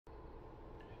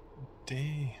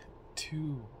Day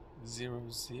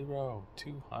 200,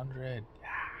 200.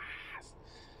 Yes!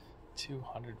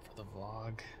 200 for the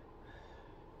vlog.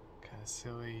 Kind of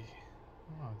silly.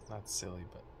 Well, it's not silly,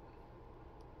 but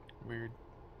weird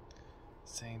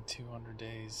saying 200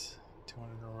 days,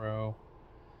 200 in a row.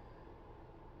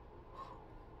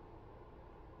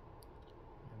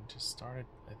 And just started.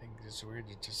 I think it's weird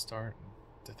to just start and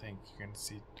to think you're going to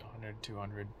see 100,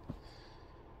 200.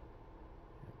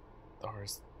 The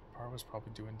hardest part was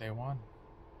probably doing day one.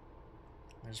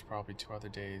 There's probably 2 other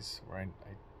days where I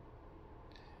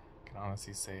can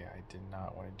honestly say I did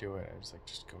not want to do it. I was like,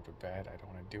 just go to bed. I don't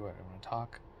want to do it. I don't want to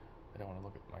talk. I don't want to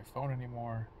look at my phone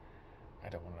anymore. I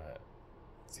don't want to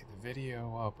see the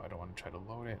video up. I don't want to try to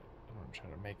load it. I don't want to try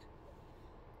to make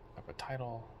up a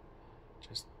title.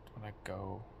 Just want to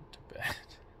go to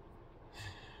bed.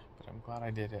 But I'm glad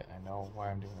I did it. I know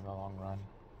why I'm doing it in the long run.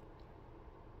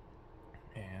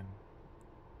 And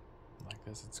like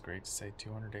this, it's great to say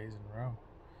 200 days in a row.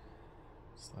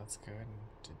 So that's good.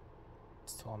 And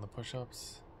still on the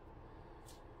push-ups.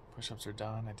 Push-ups are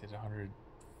done. I did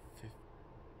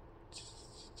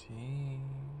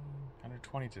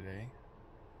 120 today.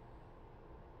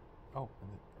 Oh,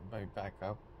 and back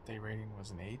up. Day rating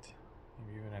was an 8,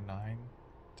 maybe even a 9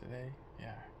 today.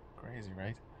 Yeah, crazy,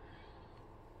 right?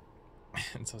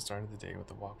 And so I started the day with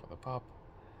a walk with a pup,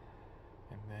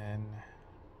 and then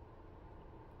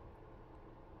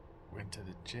went to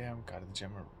the gym. Got to the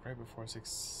gym right before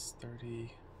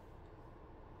 6:30.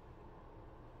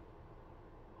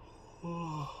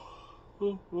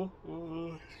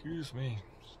 Excuse me.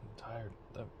 I'm tired.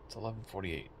 It's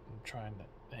 11:48. I'm trying to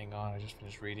hang on. I just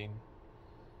finished reading.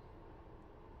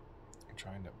 I'm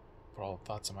trying to put all the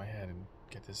thoughts in my head and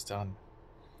get this done.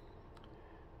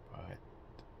 But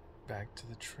back to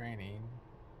the training.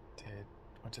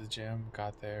 Went to the gym,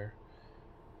 got there,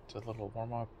 did a little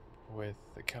warm-up with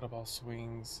the kettlebell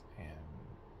swings and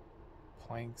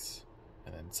planks,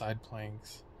 and then side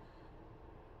planks.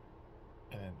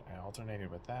 And then I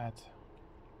alternated with that.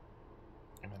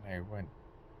 And then I went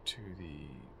to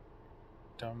the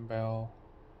dumbbell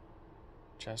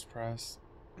chest press.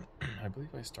 I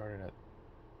believe I started at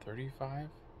 35.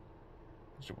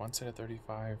 I did one set at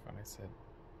 35, and I said,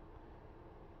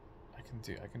 I can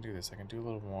do this. I can do a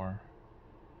little more.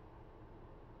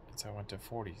 And so I went to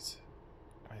 40s.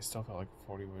 And I still felt like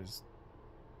 40 was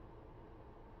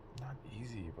not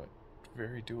easy, but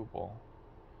very doable.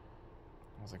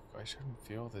 I was like, I shouldn't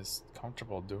feel this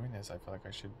comfortable doing this. I feel like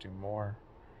I should do more.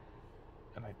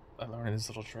 And I learned this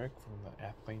little trick from the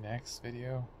Athlete X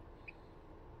video.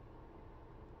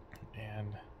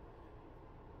 And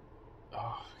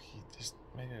he just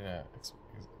made it an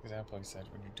example. He said,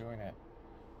 when you're doing it,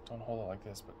 don't hold it like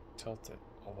this, but tilt it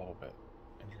a little bit.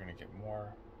 And you're going to get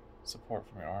more support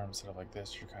from your arm instead of like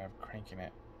this. You're kind of cranking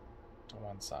it to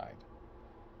one side.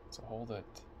 So hold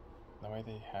it. The way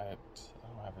they had it, I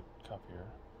don't have a cup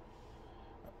here,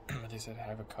 but they said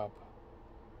have a cup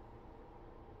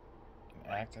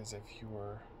and act as if you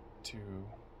were to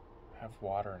have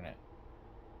water in it.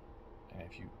 And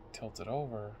if you tilt it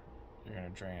over, you're going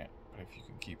to drain it. But if you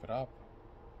can keep it up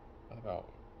with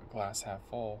about a glass half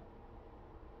full,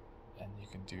 and you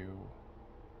can do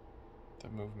the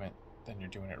movement, then you're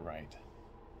doing it right.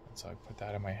 And so I put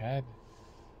that in my head,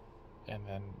 and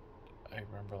then I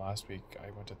remember last week I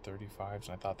went to 35s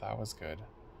and I thought that was good.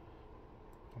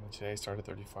 And then today I started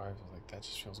 35s. I was like, that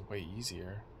just feels way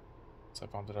easier. So I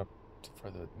bumped it up for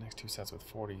the next 2 sets with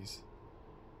 40s.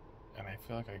 And I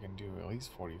feel like I can do at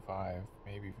least 45,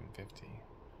 maybe even 50.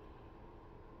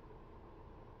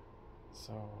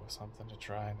 So something to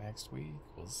try next week.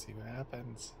 We'll see what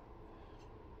happens.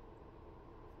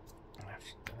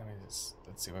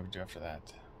 Let's see what we do after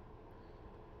that.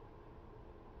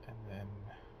 And then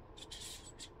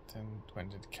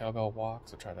went to the kettlebell walk,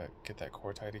 so try to get that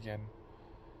core tight again.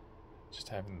 Just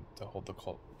having to hold the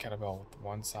kettlebell with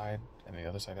one side, and the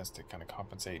other side has to kind of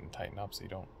compensate and tighten up so you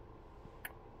don't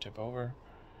tip over.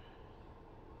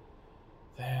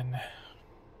 Then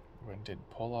went and did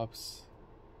pull-ups.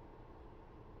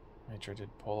 Made sure I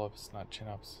did pull-ups, not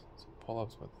chin-ups. So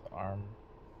pull-ups with the arm,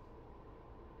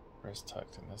 wrist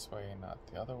tucked in this way and not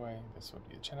the other way. This would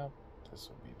be a chin-up. This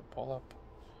would be the pull-up.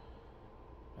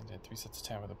 And did 3 sets of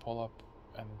 10 with a pull-up,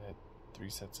 and did 3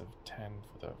 sets of 10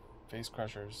 for the face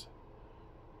crushers.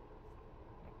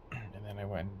 And then I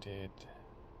went and did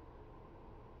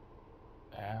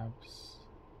abs.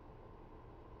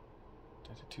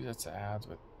 Did 2 sets of abs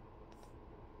with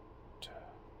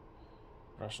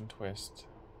Russian twist,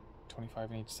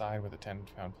 25 on each side with a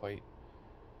 10-pound plate.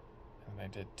 And then I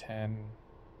did 10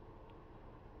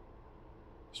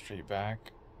 straight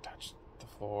back, touch the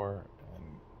floor and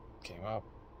then came up,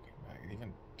 came back. And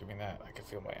even doing that, I could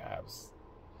feel my abs.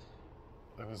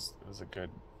 It was a good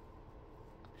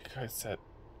set.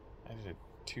 I did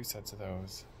 2 sets of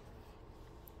those.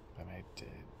 Then I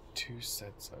did 2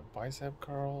 sets of bicep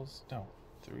curls. No,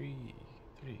 three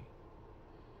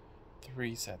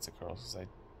sets of curls because I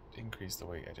increased the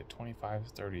weight. I did 25s,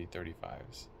 30,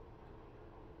 35s.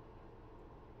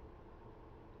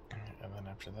 And then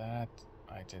after that,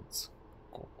 I did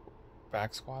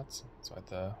back squats. So I had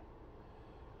the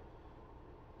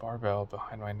barbell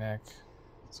behind my neck.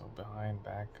 So behind,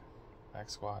 back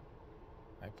squat.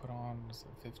 I put on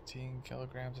 15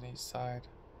 kilograms on each side.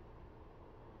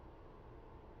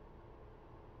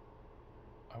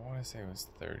 I want to say it was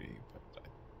 30, but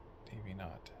maybe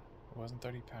not. It wasn't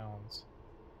 30 pounds.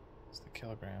 It's the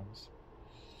kilograms.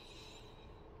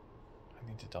 I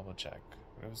need to double check.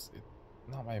 But it was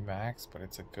not my max, but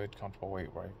it's a good, comfortable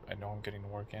weight where I know I'm getting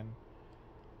work in.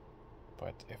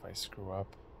 But if I screw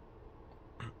up,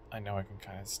 I know I can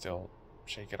kind of still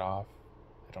shake it off.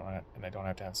 I don't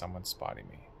have to have someone spotting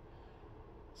me.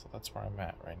 So that's where I'm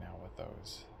at right now with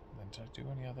those. And then did I do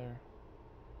any other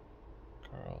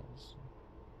curls?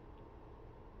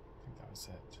 I think that was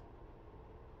it.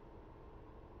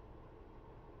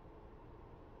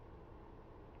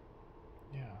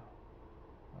 Yeah,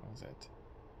 that was it.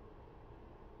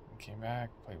 And came back,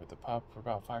 played with the pup for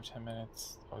about 5-10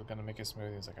 minutes. I was gonna make a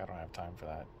smoothie. I was like, I don't have time for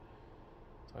that.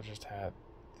 So I just had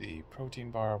the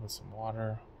protein bar with some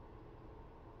water.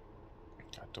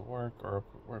 Got to work, or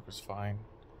work was fine.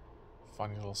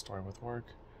 Funny little story with work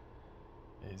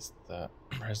is the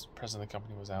president of the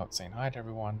company was out saying hi to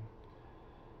everyone,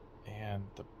 and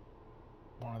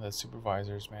one of the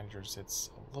supervisors, managers, sits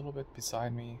a little bit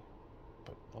beside me,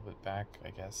 but a little bit back, I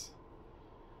guess.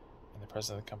 And the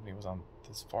president of the company was on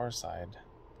this far side,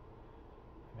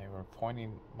 and they were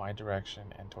pointing my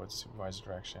direction and towards the supervisor's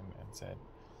direction and said,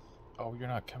 "Oh, you're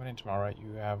not coming in tomorrow, right?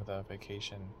 You have the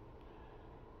vacation."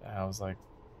 And I was like,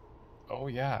 "Oh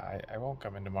yeah, I won't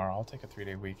come in tomorrow. I'll take a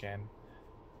 3-day weekend."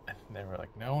 And they were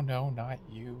like, "No, not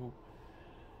you."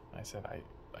 I said,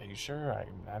 "Are you sure?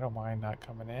 I don't mind not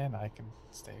coming in. I can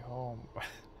stay home."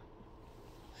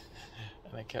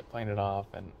 And I kept playing it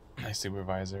off, and my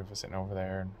supervisor was sitting over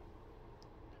there, and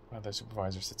one of the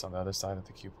supervisors sits on the other side of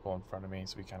the cubicle in front of me,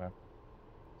 so we kind of,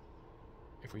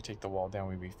 if we take the wall down,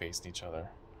 we'd be facing each other.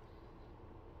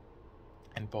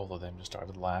 And both of them just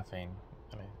started laughing,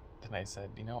 and then I said,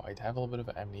 I'd have a little bit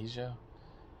of amnesia,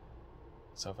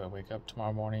 so if I wake up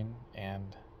tomorrow morning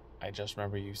and I just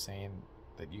remember you saying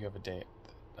that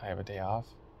I have a day off,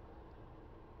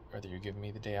 or that you're giving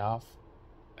me the day off,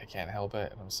 I can't help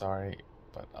it, and I'm sorry,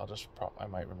 but I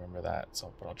might remember that.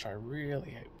 But I'll try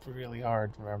really, really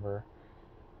hard to remember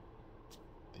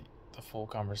the full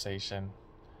conversation.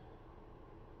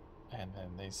 And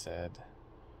then they said,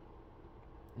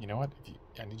 "You know what?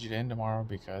 I need you to end tomorrow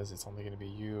because it's only going to be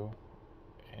you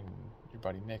and your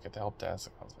buddy Nick at the help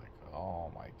desk." I was like,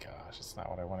 "Oh my gosh, it's not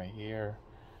what I want to hear."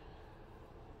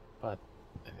 But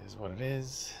it is what it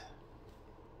is.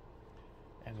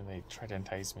 And then they tried to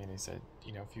entice me, and they said,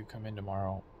 "If you come in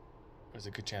tomorrow, there's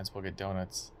a good chance we'll get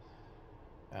donuts."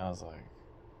 And I was like,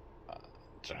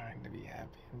 trying to be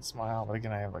happy and smile, but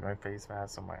again, I have like my face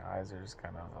mask, so my eyes are just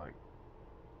kind of like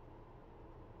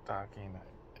talking,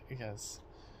 I guess.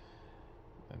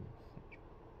 And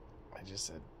I just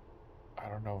said, I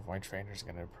don't know if my trainer's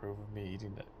gonna approve of me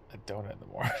eating a donut in the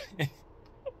morning.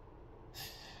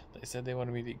 They said they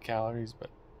wanted me to eat calories, but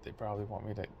they probably want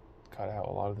me to cut out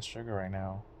a lot of the sugar right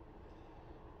now.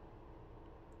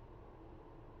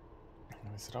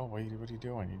 And I said, "Oh, what are you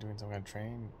doing? You doing some kind of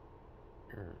training?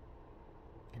 You're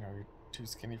too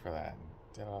skinny for that,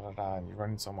 and and you're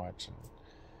running so much." And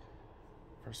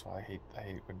first of all, I hate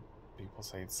when people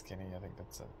say it's skinny. I think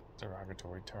that's a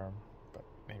derogatory term, but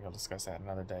maybe I'll discuss that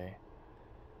another day.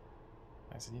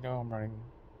 I said, I'm running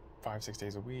 5-6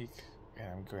 days a week, and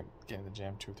I'm getting to the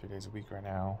gym 2 or 3 days a week right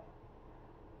now,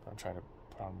 but I'm trying to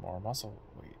put on more muscle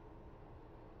weight.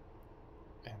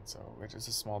 And so it was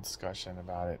a small discussion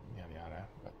about it, yada yada.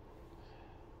 But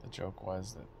the joke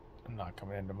was that I'm not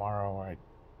coming in tomorrow, or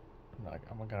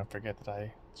I'm gonna forget that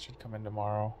I should come in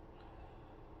tomorrow.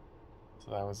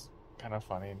 So that was kind of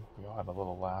funny. We all had a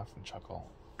little laugh and chuckle.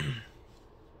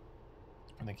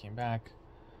 When they came back,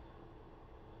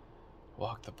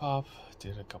 walked the pup,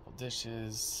 did a couple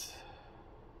dishes,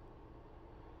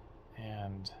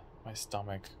 and my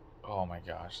stomach, oh my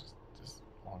gosh, just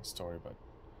a long story, but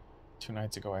 2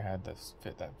 nights ago I had that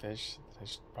fish that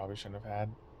I probably shouldn't have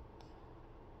had,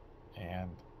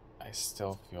 and I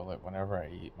still feel it whenever I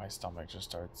eat. My stomach just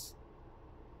starts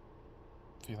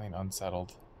feeling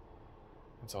unsettled,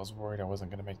 And so I was worried I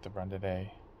wasn't going to make the run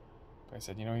today. But I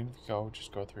said, even if you go,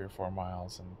 just go 3 or 4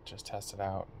 miles and just test it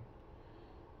out.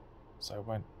 So I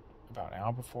went about an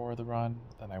hour before the run,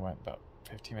 then I went about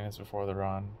 15 minutes before the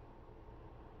run.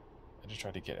 I just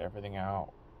tried to get everything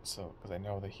out, so because I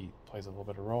know the heat plays a little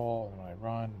bit of role, and when I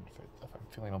run, if I'm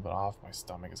feeling a little bit off, my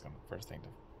stomach is going to first thing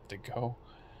to go.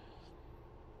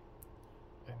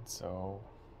 And so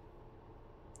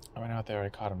I went out there. I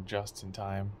caught him just in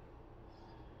time,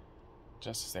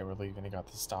 just as they were leaving. He got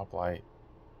the stoplight,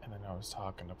 and then I was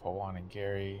talking to Pawan and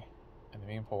Gary, and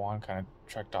me and Pawan kind of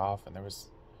trekked off, and there was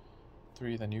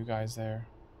 3 of the new guys there,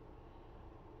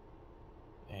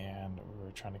 and we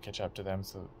were trying to catch up to them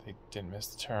so they didn't miss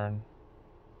the turn.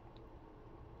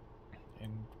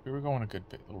 And we were going a good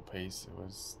little pace. It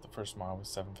was, the first mile was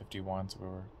 7:51, so we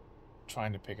were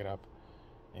trying to pick it up.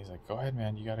 And he's like, "Go ahead,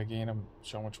 man, you gotta gain him,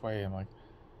 show him which way." I'm like,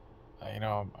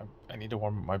 I need to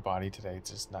warm up my body today.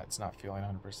 It's not feeling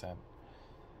 100%.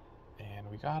 And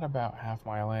we got about half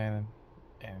mile in,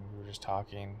 and we were just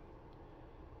talking,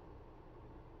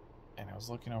 and I was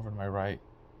looking over to my right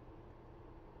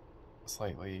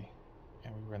slightly,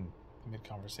 and we were in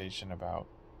mid-conversation about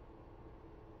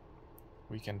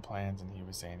weekend plans, and he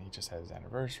was saying he just had his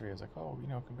anniversary. I was like, "Oh,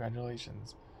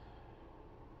 congratulations."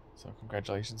 So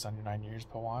congratulations on your 9 years,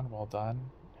 Pawan. Well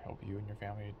done. I hope you and your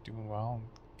family are doing well and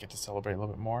get to celebrate a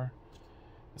little bit more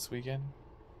this weekend.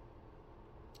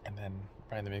 And then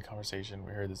right in the mid-conversation,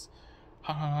 we heard this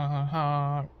ha ha ha ha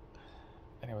ha,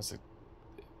 and it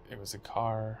was a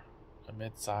car, a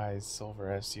mid-sized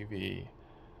silver SUV.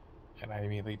 And I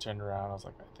immediately turned around. I was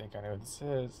like, "I think I know what this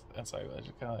is." And so I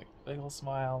just kind of like a little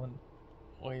smile and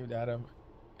waved at him.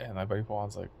 And my buddy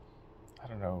Pawan's like, "I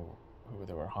don't know who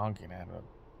they were honking at.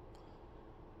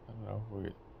 I don't know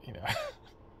who,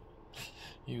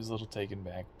 he was a little taken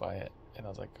back by it. And I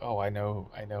was like, "Oh, I know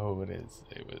who it is.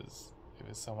 It was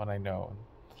someone I know."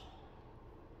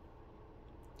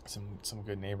 And some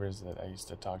good neighbors that I used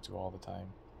to talk to all the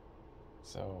time.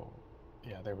 So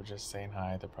yeah, they were just saying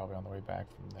hi. They're probably on the way back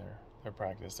from their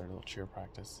practice, their little cheer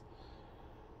practice.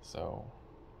 So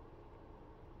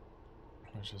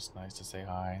it was just nice to say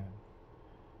hi, and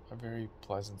a very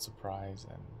pleasant surprise,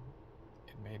 and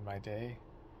it made my day.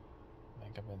 I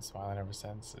think I've been smiling ever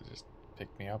since. It just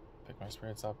picked me up, picked my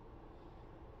spirits up.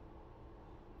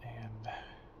 And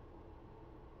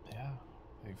yeah,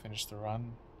 we finished the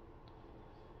run.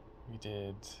 We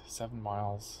did 7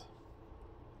 miles.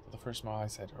 The first mile I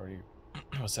said already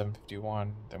was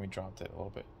 7:51. Then we dropped it a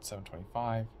little bit,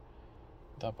 7:25.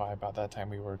 Thought by about that time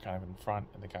we were kind of in front,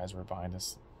 and the guys were behind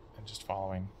us and just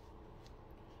following.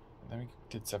 And then we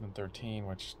did 7:13,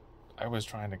 which I was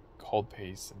trying to hold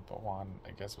pace, and Pawan,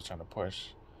 I guess, was trying to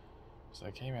push. He's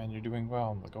like, "Hey man, you're doing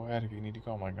well." I'm like, "Go ahead if you need to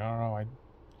go." I'm like, No,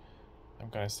 I'm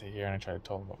gonna stay here." And I tried to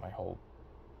tell him about my whole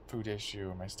food issue,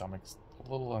 and my stomach's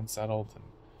a little unsettled, and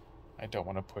I don't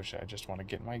want to push it. I just want to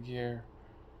get in my gear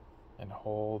and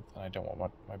hold, and I don't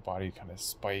want my body to kind of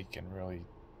spike and really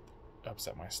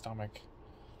upset my stomach.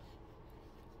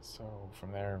 So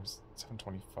from there, it was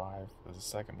 7:25 was the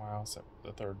second mile. So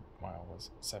the third mile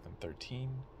was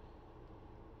 7:13.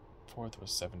 Fourth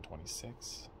was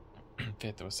 7:26.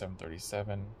 Fifth was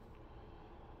 7:37. And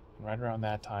right around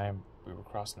that time, we were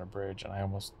crossing a bridge, and I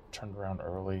almost turned around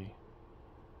early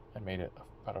and made it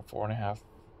about a 4.5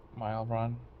 mile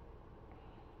run,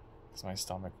 because my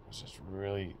stomach was just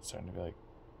really starting to be like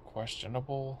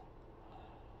questionable.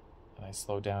 And I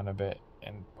slowed down a bit,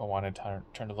 and Pawan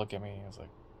turned to look at me. I was like,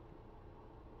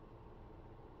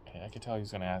 and I could tell he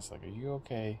was gonna ask, like, "Are you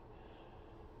okay?"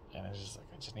 And I was just like,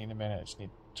 "I just need a minute. I just need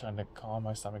trying to calm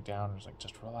my stomach down." I was like,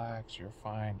 "Just relax. You're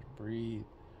fine. Breathe.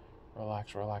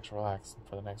 Relax, relax, relax." And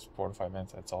for the next 4 to 5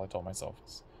 minutes, that's all I told myself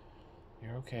was,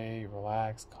 "You're okay.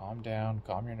 Relax. Calm down.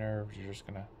 Calm your nerves. You're just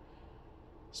gonna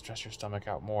stress your stomach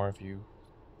out more if you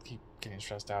keep getting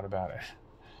stressed out about it."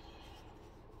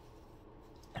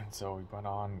 And so we went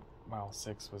on. Mile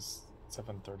 6 was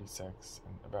 7:36,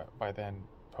 and about by then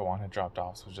Pawan had dropped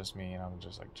off, so it was just me, and I'm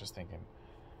just thinking,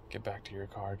 get back to your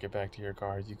car,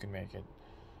 you can make it.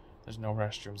 There's no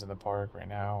restrooms in the park right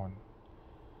now, and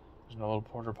there's no little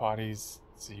porta potties,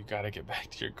 so you gotta get back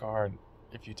to your car, and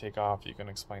if you take off, you can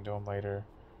explain to him later,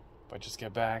 but just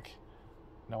get back.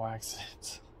 No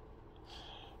accidents.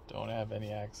 Don't have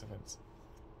any accidents.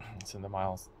 So in the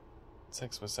mile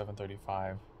 6 was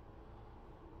 7:35,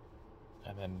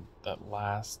 and then that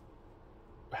last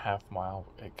half mile,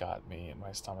 it got me, and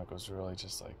my stomach was really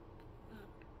just like,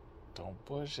 "Don't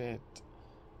push it."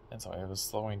 And so I was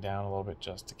slowing down a little bit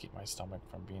just to keep my stomach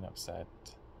from being upset.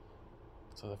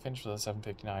 So the finish was a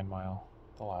 7:59 mile,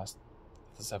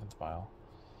 the 7th mile.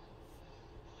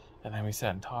 And then we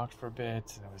sat and talked for a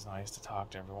bit, and it was nice to talk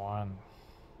to everyone.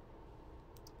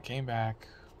 Came back,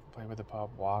 played with the pup,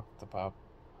 walked the pup,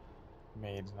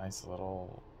 made a nice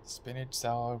little spinach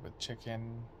salad with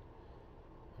chicken,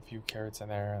 a few carrots in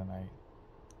there, and I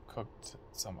cooked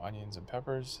some onions and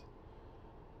peppers.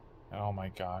 And oh my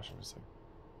gosh, it was like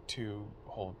 2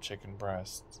 whole chicken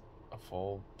breasts, a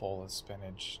full bowl of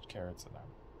spinach, carrots, and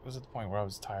it was at the point where I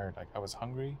was tired. Like, I was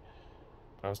hungry,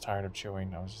 but I was tired of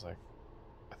chewing. I was just like,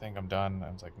 I think I'm done.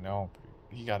 I was like, no,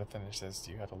 you gotta finish this.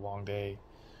 You had a long day,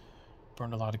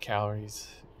 burned a lot of calories.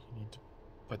 You need to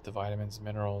put the vitamins,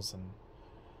 minerals, and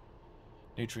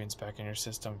nutrients back in your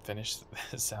system. Finish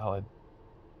the salad.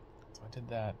 So I did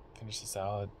that, finished the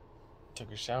salad,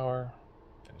 took a shower,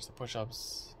 finished the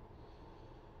push-ups.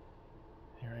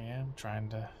 Here I am trying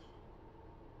to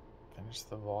finish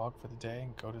the vlog for the day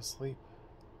and go to sleep.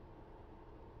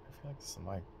 I feel like this is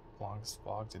my longest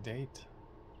vlog to date.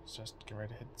 It's just getting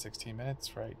ready to hit 16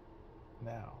 minutes right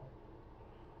now.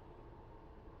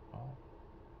 Well,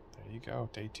 there you go,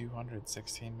 day 200,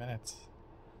 16 minutes.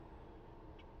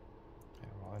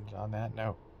 And we'll end it on that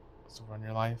note. So run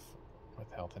your life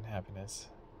with health and happiness,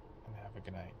 and have a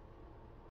good night.